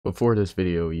before this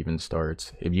video even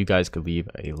starts, if you guys could leave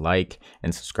a like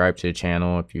and subscribe to the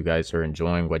channel if you guys are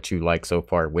enjoying what you like so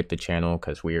far with the channel,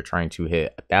 because we are trying to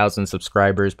hit 1,000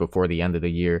 subscribers before the end of the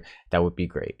year. That would be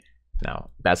great.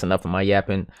 Now, that's enough of my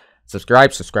yapping.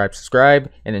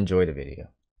 Subscribe, and enjoy the video.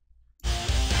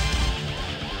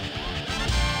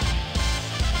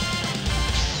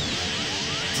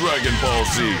 Dragon Ball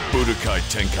Z Budokai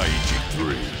Tenkaichi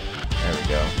 3. There we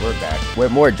go. We're back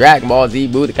with more Dragon Ball Z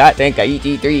Budokai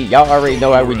Tenkaichi 3. Y'all already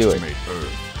know how we do it.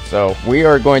 So we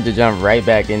are going to jump right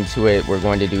back into it. We're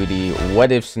going to do the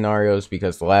what if scenarios,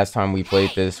 because the last time we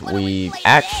played this, we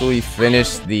actually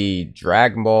finished the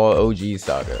Dragon Ball OG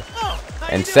Saga.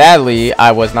 And sadly,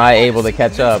 I was not able to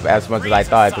catch up as much as I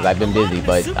thought because I've been busy.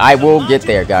 But I will get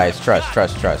there, guys.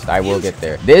 Trust. I will get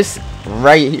there. This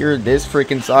right here, this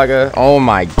freaking Saga. Oh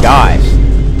my gosh.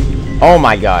 Oh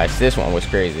my gosh, this one was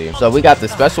crazy. So we got the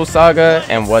special Saga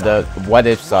and what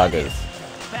if sagas.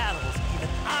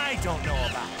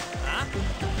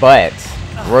 But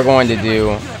we're going to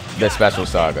do the special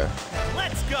Saga.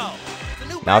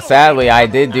 Now sadly, I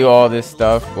did do all this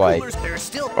stuff, like,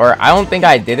 or I don't think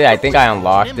I did it. I think I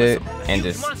unlocked it and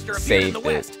just saved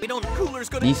it.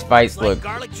 These fights look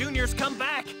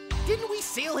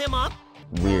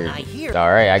weird.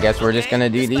 Alright, I guess we're just gonna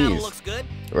do these.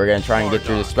 We're gonna try and get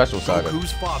through the special Saga.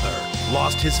 Goku's father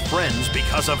lost his friends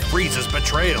because of Frieza's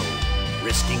betrayal.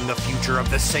 Risking the future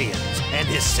of the Saiyans and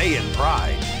his Saiyan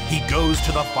pride, he goes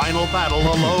to the final battle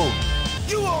alone.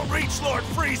 You won't reach Lord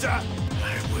Frieza!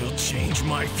 I will change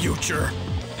my future.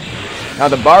 Now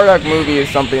the Bardock movie is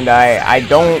something that I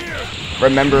don't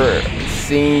remember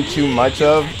seeing too much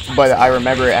of, but I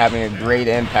remember it having a great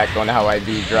impact on how I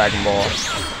do Dragon Ball.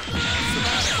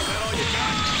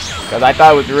 Because I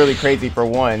thought it was really crazy for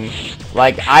one.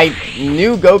 Like, I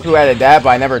knew Goku had a dad, but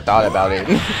I never thought about it.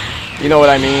 You know what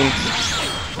I mean?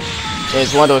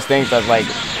 It's one of those things that's like,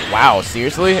 wow,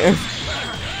 seriously?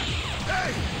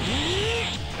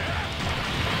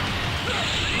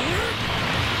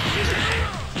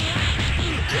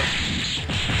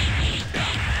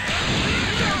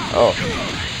 Oh.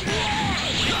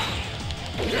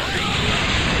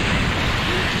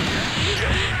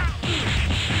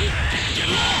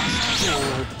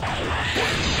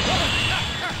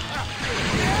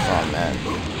 Oh,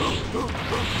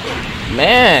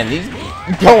 man, he's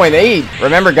going 8.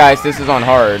 Remember, guys, this is on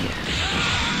hard.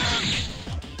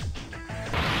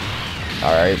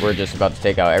 Alright, we're just about to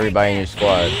take out everybody in your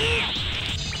squad.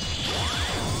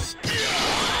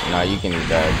 Nah, you can eat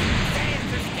that.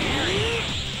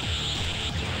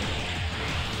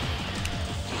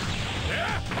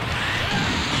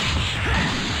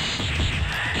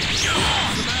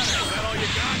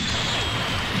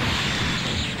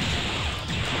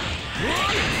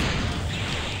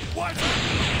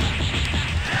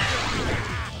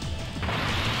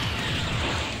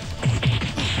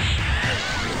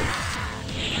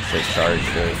 Let's charge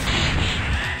this.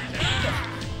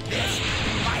 This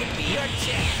might be your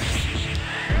chance.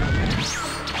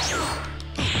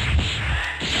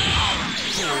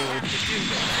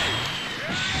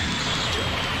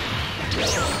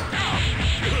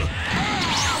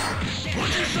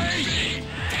 What'd you say?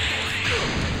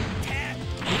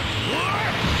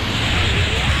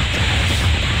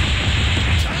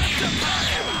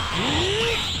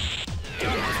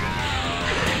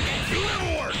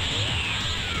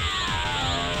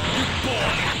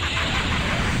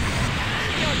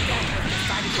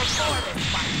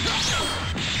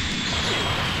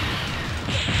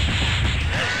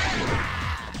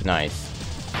 Nice.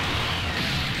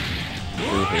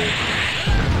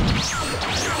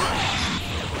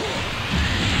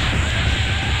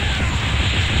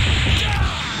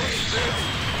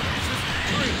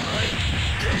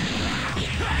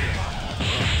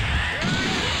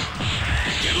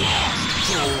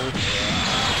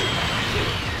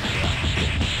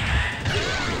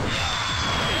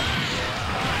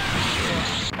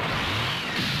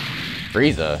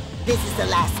 Frieza. This is the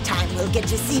last time we'll get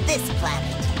to see this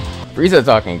planet. Frieza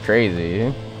talking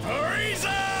crazy.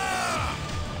 Frieza!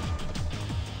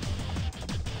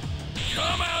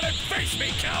 Come out and face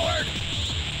me, coward!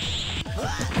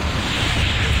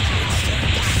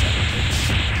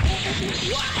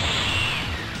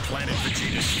 Planet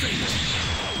Vegeta's fate.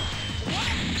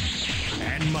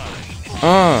 And mine.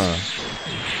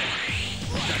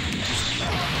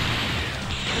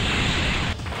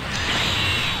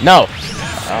 No.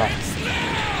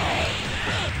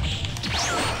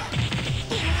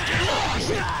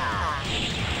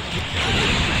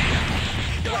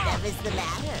 Whatever's the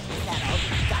matter? Is that all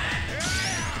you've got?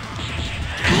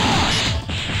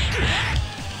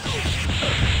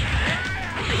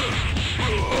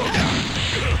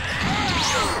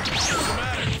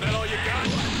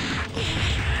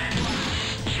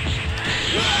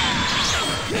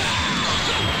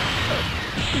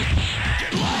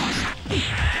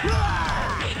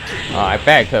 Oh, I bet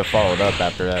I could have followed up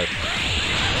after that.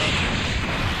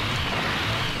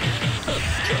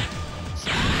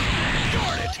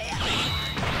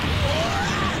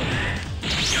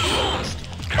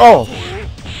 Oh!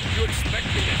 You expect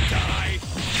me to die?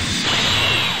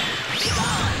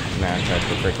 Man, that's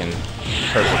the freaking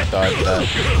perfect dodge that.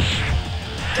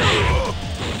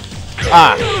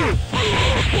 Ah!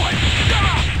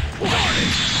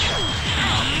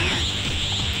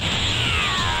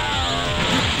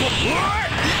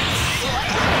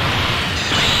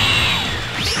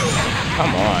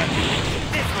 Come on.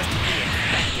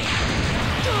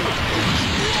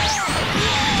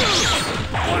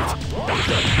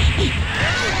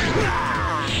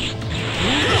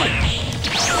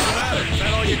 Is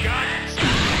that all you got?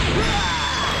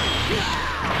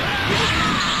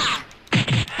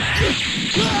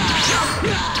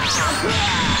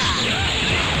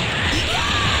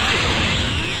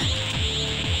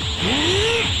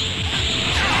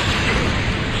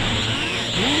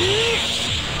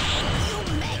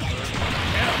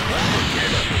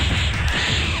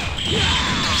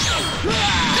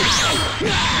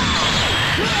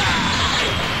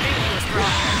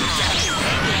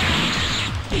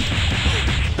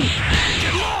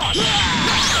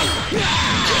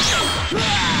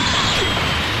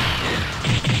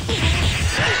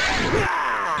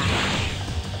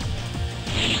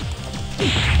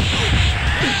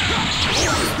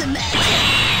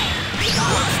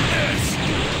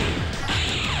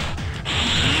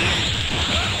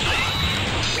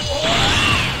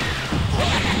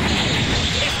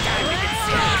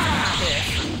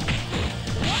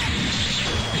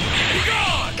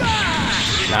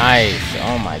 Nice.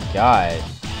 Oh my god.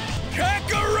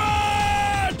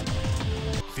 Kakarot!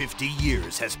 50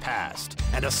 years has passed,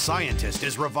 and a scientist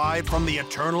is revived from the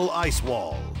eternal ice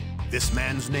wall. This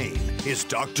man's name is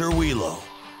Dr. Wheelo.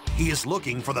 He is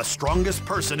looking for the strongest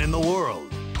person in the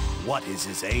world. What is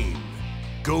his aim?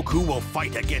 Goku will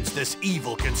fight against this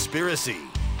evil conspiracy.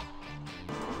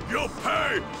 You'll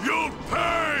pay! You'll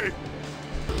pay!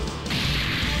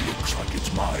 Looks like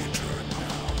it's my turn now.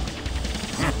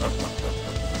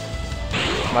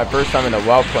 My first time in a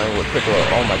while playing with Piccolo.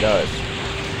 Oh my gosh.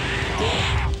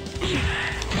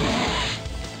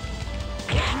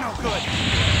 No good.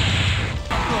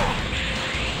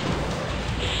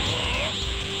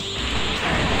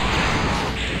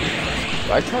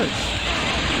 Do I charge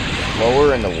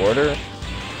lower in the water?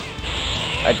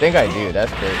 I think I do.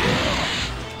 That's crazy.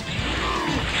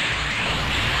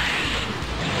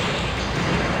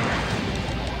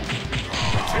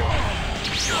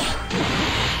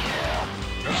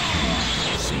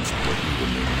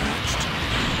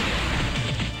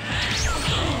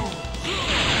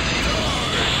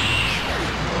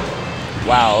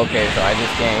 Wow, okay, so I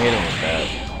just can't hit him with that.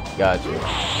 Gotcha.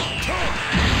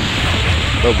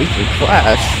 But we can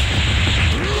clash.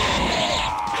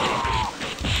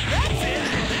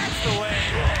 That's the way!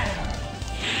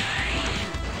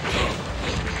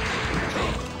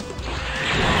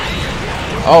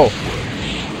 Oh!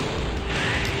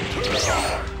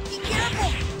 Be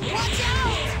careful! Watch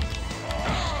out!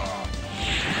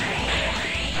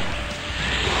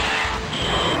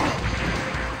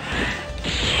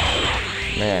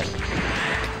 Man.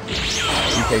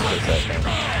 He takes a second.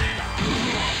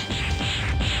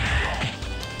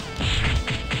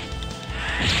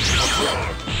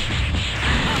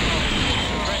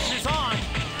 Pressure's on!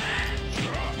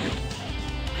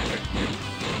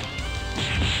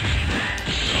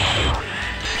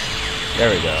 There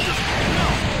we go.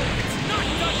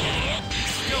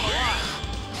 Still alive!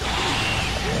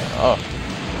 Oh.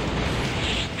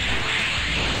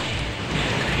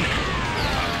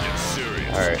 It's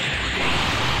serious. Alright.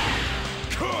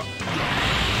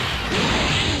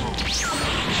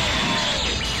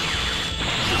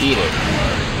 Eat it.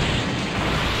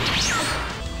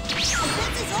 This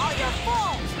is all your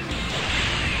fault!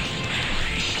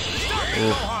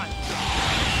 Oof.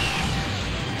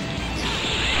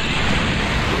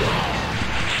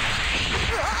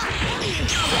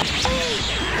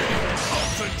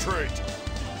 Concentrate!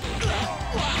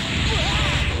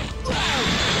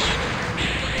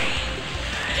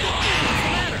 What's the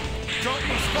matter? Don't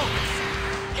lose focus!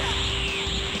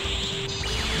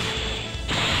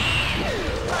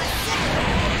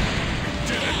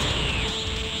 Did it!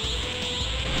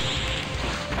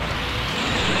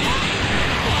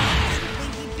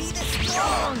 Think you'd be this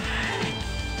strong?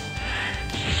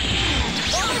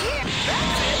 Over here!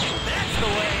 That's it! That's the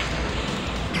way!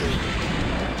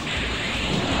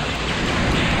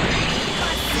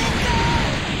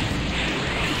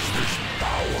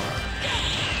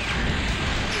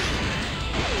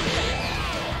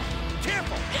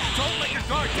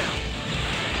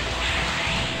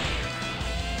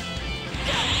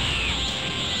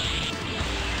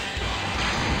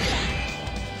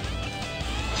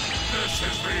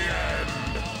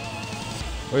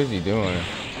 What is he doing?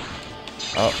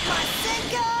 Oh.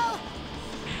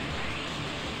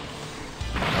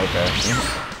 Okay.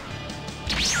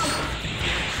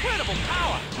 Incredible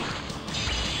power!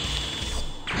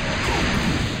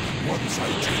 Once I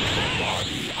take your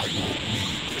body, I won't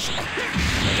need this.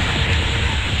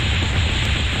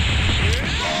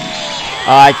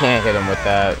 Oh, I can't hit him with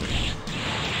that.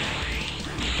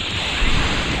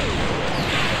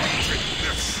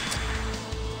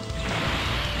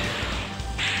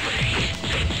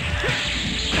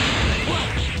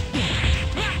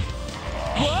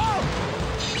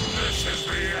 This is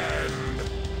the end.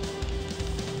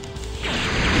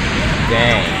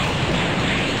 Dang.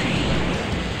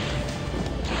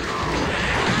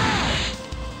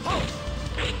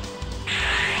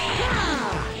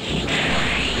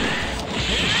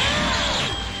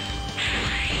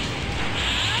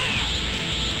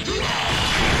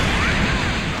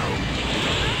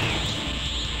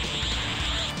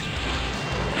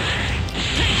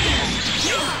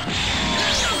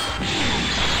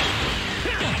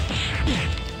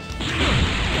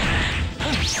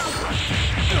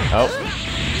 Oh.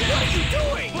 What are you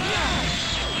doing?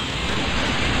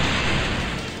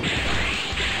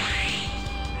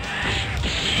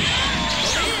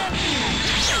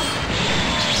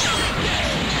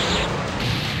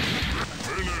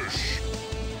 Finish.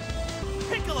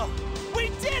 Piccolo, we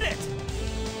did it!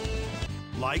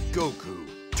 Like Goku,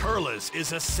 Turles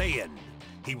is a Saiyan.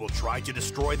 He will try to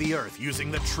destroy the Earth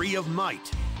using the Tree of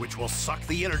Might, which will suck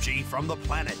the energy from the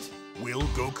planet. Will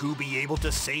Goku be able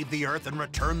to save the Earth and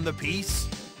return the peace?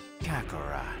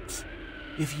 Kakarot,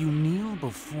 if you kneel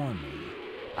before me,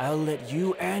 I'll let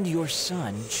you and your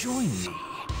son join me.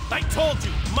 I told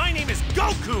you, my name is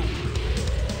Goku!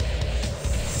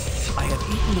 I have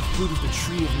eaten the fruit of the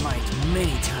Tree of Might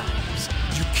many times.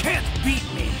 You can't beat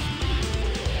me!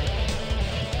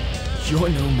 You're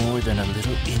no more than a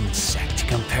little insect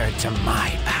compared to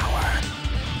my power.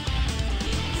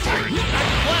 I'm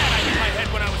glad I hit my head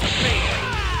when I was a baby.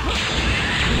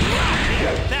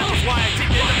 That was why I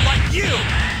didn't end up like you!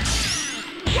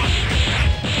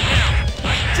 Now,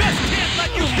 I just can't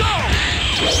let you go!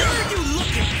 Where are you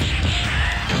looking?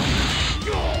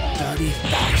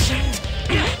 30,000?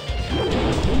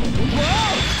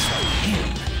 Whoa! It's like him.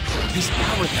 His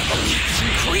power level keeps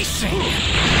increasing.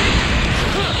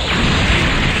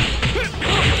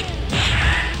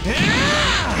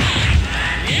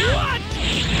 What?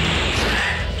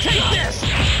 Take this!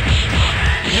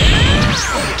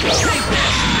 Take this!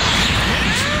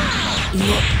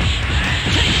 Look.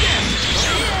 Take this!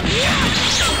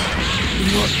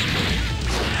 Look.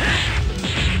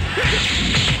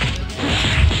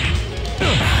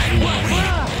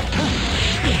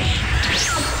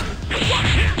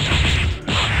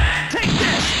 Take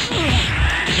this!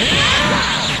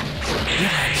 It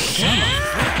had some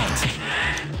effect.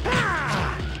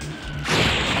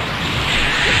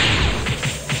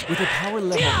 With a power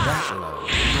level that low,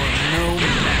 you're no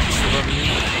match for me.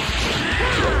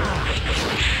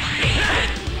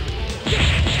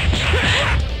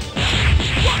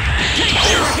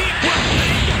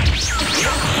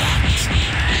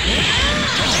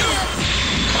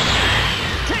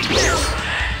 Take this!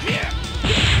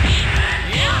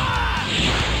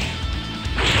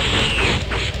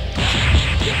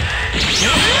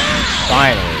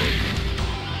 Finally.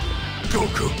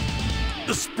 Goku,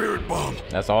 the spirit bomb.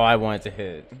 That's all I wanted to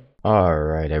hit.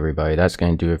 Alright everybody, that's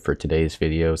going to do it for today's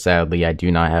video. Sadly, I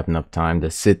do not have enough time to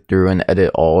sit through and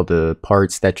edit all the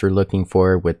parts that you're looking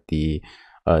for with the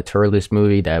Turles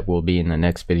movie. That will be in the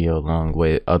next video along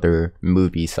with other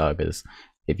movie sagas.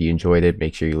 If you enjoyed it,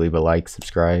 make sure you leave a like,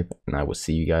 subscribe, and I will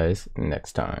see you guys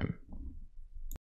next time.